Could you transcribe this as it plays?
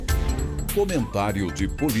Comentário de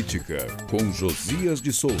política com Josias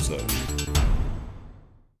de Souza.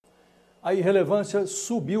 A irrelevância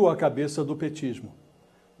subiu à cabeça do petismo.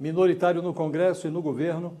 Minoritário no Congresso e no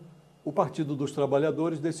governo, o Partido dos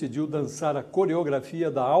Trabalhadores decidiu dançar a coreografia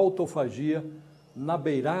da autofagia na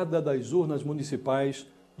beirada das urnas municipais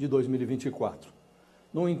de 2024.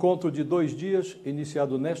 Num encontro de 2 dias,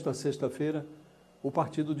 iniciado nesta sexta-feira, o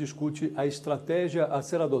partido discute a estratégia a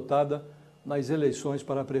ser adotada nas eleições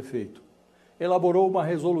para prefeito. Elaborou uma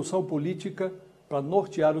resolução política para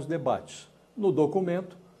nortear os debates. No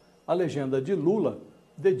documento, a legenda de Lula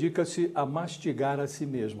dedica-se a mastigar a si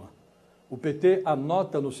mesma. O PT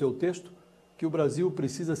anota no seu texto que o Brasil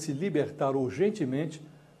precisa se libertar urgentemente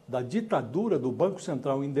da ditadura do Banco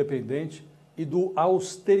Central independente e do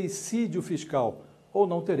austericídio fiscal, ou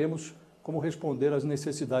não teremos como responder às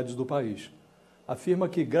necessidades do país. Afirma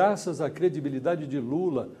que, graças à credibilidade de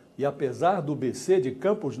Lula e apesar do BC de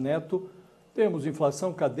Campos Neto, temos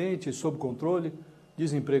inflação cadente e sob controle,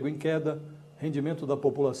 desemprego em queda, rendimento da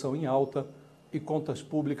população em alta e contas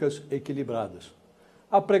públicas equilibradas.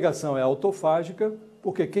 A pregação é autofágica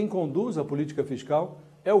porque quem conduz a política fiscal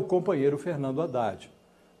é o companheiro Fernando Haddad.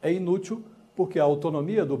 É inútil porque a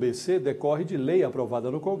autonomia do BC decorre de lei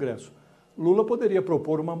aprovada no Congresso. Lula poderia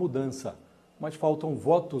propor uma mudança, mas faltam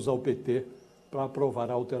votos ao PT para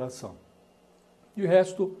aprovar a alteração. De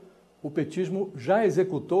resto, o petismo já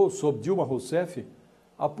executou, sob Dilma Rousseff,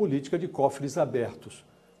 a política de cofres abertos.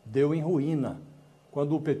 Deu em ruína.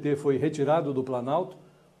 Quando o PT foi retirado do Planalto,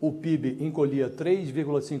 o PIB encolhia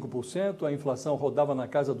 3,5%, a inflação rodava na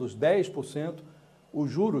casa dos 10%, os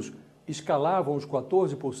juros escalavam os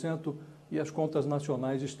 14% e as contas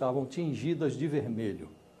nacionais estavam tingidas de vermelho.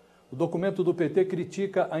 O documento do PT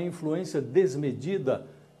critica a influência desmedida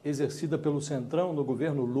exercida pelo Centrão no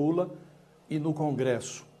governo Lula e no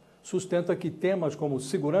Congresso. Sustenta que temas como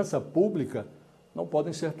segurança pública não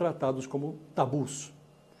podem ser tratados como tabus.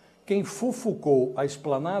 Quem fufucou a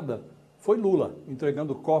esplanada foi Lula,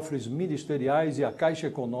 entregando cofres ministeriais e a Caixa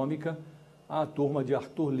Econômica à turma de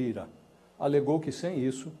Arthur Lira. Alegou que sem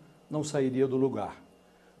isso não sairia do lugar.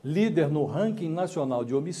 Líder no ranking nacional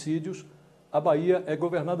de homicídios, a Bahia é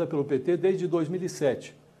governada pelo PT desde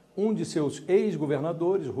 2007. Um de seus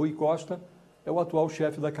ex-governadores, Rui Costa, é o atual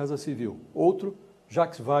chefe da Casa Civil. Outro,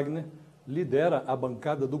 Jacques Wagner, lidera a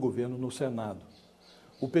bancada do governo no Senado.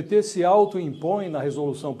 O PT se autoimpõe na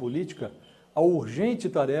resolução política a urgente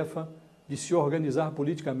tarefa de se organizar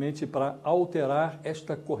politicamente para alterar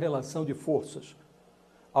esta correlação de forças,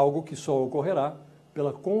 algo que só ocorrerá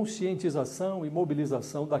pela conscientização e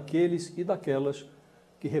mobilização daqueles e daquelas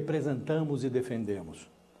que representamos e defendemos.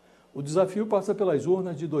 O desafio passa pelas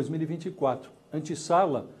urnas de 2024,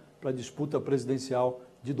 antessala para a disputa presidencial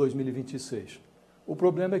de 2026. O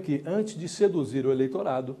problema é que, antes de seduzir o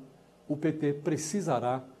eleitorado, o PT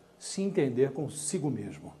precisará se entender consigo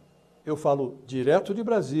mesmo. Eu falo direto de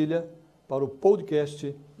Brasília para o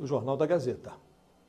podcast do Jornal da Gazeta.